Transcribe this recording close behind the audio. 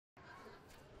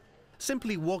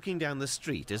Simply walking down the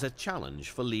street is a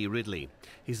challenge for Lee Ridley.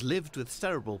 He's lived with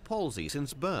cerebral palsy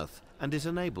since birth and is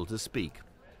unable to speak.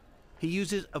 He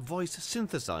uses a voice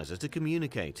synthesizer to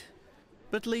communicate.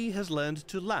 But Lee has learned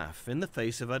to laugh in the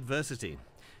face of adversity,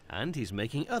 and he's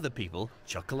making other people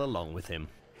chuckle along with him.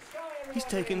 He's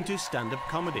taken to stand-up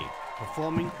comedy,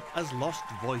 performing as Lost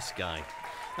Voice Guy.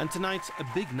 And tonight's a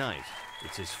big night.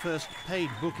 It's his first paid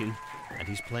booking, and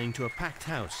he's playing to a packed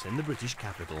house in the British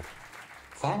capital.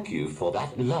 Thank you for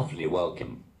that lovely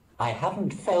welcome. I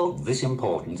haven't felt this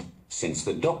important since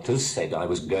the doctors said I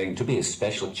was going to be a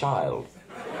special child.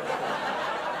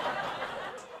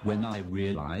 When I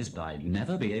realized I'd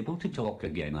never be able to talk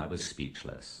again, I was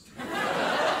speechless.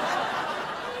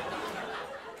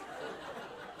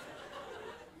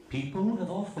 People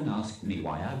have often asked me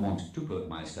why I want to put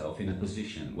myself in a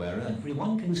position where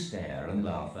everyone can stare and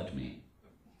laugh at me.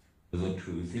 The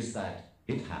truth is that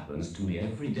it happens to me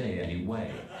every day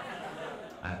anyway.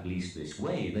 At least this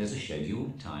way there's a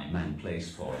scheduled time and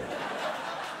place for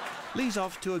it. Lee's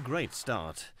off to a great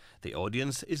start. The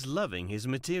audience is loving his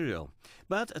material.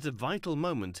 But at a vital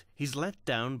moment, he's let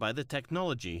down by the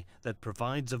technology that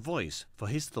provides a voice for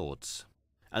his thoughts.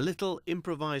 A little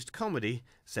improvised comedy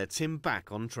sets him back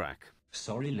on track.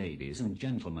 Sorry, ladies and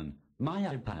gentlemen, my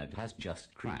iPad has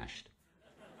just crashed.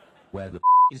 Where the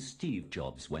is Steve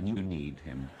Jobs when you need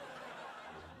him?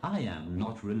 I am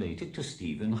not related to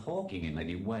Stephen Hawking in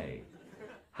any way.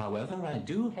 However, I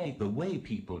do hate the way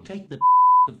people take the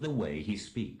of the way he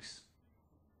speaks.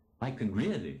 I can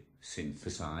really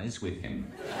synthesize with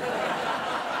him.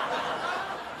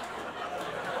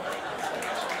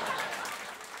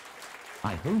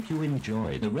 I hope you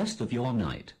enjoy the rest of your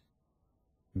night.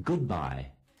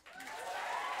 Goodbye.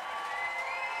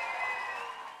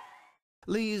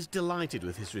 Lee is delighted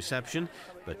with his reception,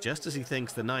 but just as he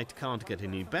thinks the night can't get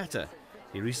any better,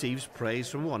 he receives praise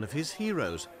from one of his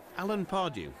heroes,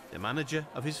 Pardew, the manager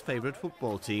of his favourite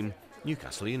football team,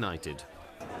 Newcastle United.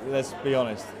 Let's be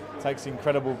honest, it takes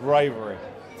incredible bravery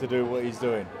to do what he's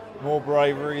doing. More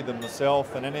bravery than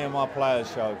myself and any of my players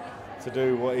show to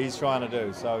do what he's trying to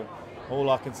do. So all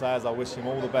I can say is I wish him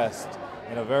all the best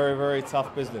in a very, very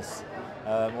tough business.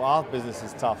 Well, our business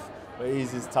is tough, but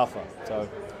his is tougher. So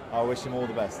I wish him all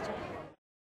the best.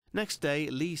 Next day,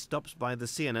 Lee stops by the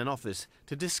CNN office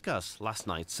to discuss last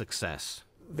night's success.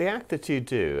 The act that you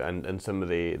do and some of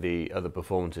the other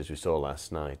performances we saw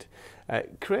last night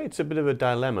creates a bit of a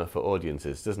dilemma for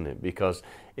audiences, doesn't it? Because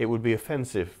it would be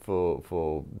offensive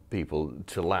for people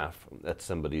to laugh at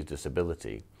somebody's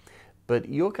disability. But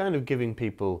you're kind of giving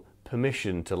people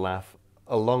permission to laugh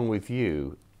along with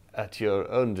you at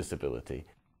your own disability.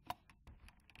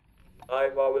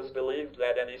 I've always believed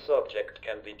that any subject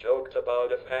can be joked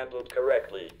about if handled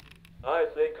correctly. I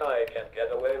think I can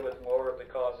get away with more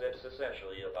because it's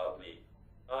essentially about me.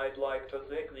 I'd like to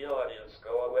think the audience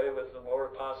go away with a more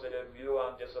positive view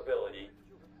on disability.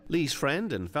 Lee's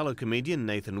friend and fellow comedian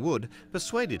Nathan Wood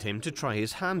persuaded him to try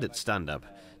his hand at stand-up.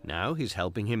 Now he's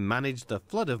helping him manage the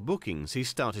flood of bookings he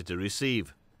started to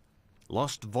receive.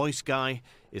 Lost Voice Guy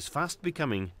is fast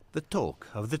becoming the talk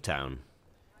of the town.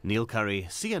 Neil Curry,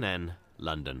 CNN,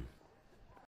 London.